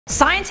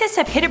Scientists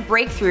have hit a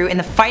breakthrough in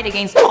the fight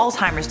against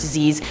Alzheimer's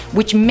disease,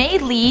 which may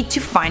lead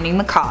to finding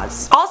the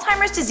cause.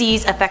 Alzheimer's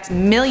disease affects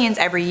millions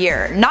every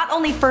year, not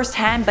only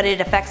firsthand, but it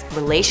affects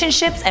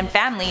relationships and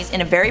families in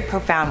a very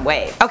profound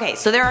way. Okay,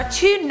 so there are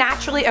two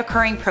naturally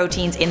occurring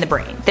proteins in the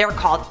brain. They are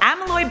called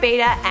amyloid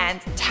beta and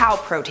tau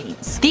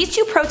proteins. These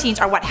two proteins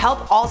are what help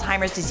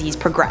Alzheimer's disease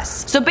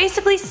progress. So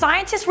basically,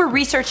 scientists were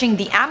researching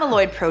the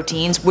amyloid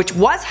proteins, which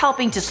was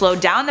helping to slow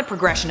down the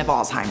progression of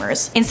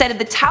Alzheimer's, instead of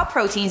the tau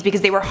proteins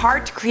because they were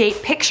hard to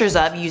create pictures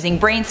of using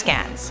brain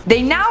scans.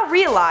 They now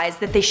realize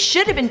that they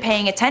should have been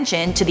paying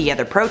attention to the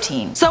other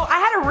protein. So I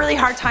had a really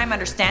hard time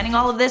understanding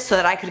all of this so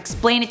that I could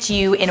explain it to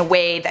you in a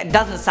way that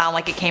doesn't sound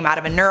like it came out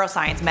of a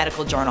neuroscience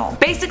medical journal.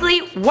 Basically,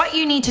 what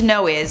you need to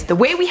know is the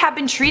way we have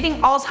been treating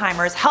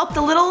Alzheimer's helped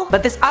a little,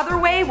 but this other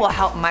way will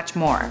help much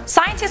more.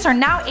 Scientists are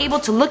now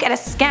able to look at a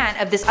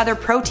scan of this other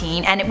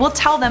protein and it will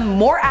tell them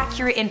more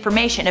accurate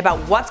information about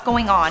what's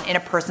going on in a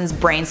person's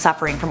brain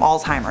suffering from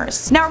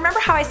Alzheimer's. Now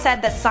remember how I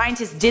said that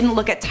scientists didn't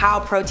look at tau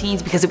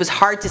proteins because it was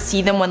hard to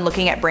see them when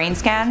looking at brain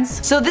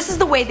scans? So this is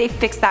the way they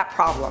fixed that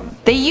problem.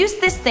 They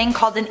used this thing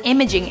called an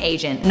imaging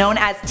agent known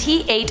as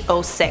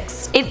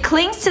T806. It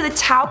clings to the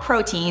tau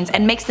proteins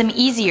and makes them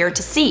easier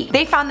to see.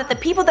 They found that the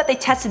people that they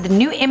tested the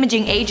new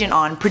imaging agent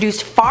on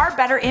produced far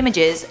better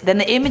images than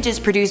the images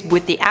produced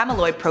with the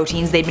amyloid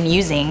proteins they've been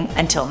using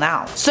until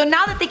now. So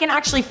now that they can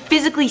actually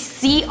physically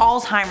see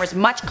Alzheimer's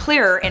much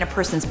clearer in a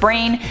person's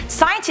brain,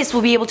 scientists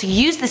will be able to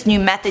use this new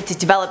method to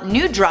develop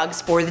new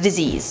drugs for the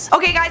disease.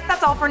 Okay guys,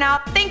 that's all for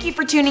now. Thank you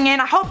for tuning in.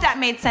 I hope that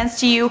made sense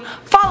to you.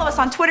 Follow us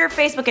on Twitter,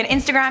 Facebook, and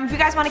Instagram. If you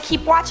guys want to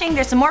keep watching,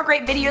 there's some more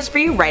great videos for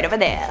you right over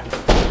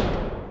there.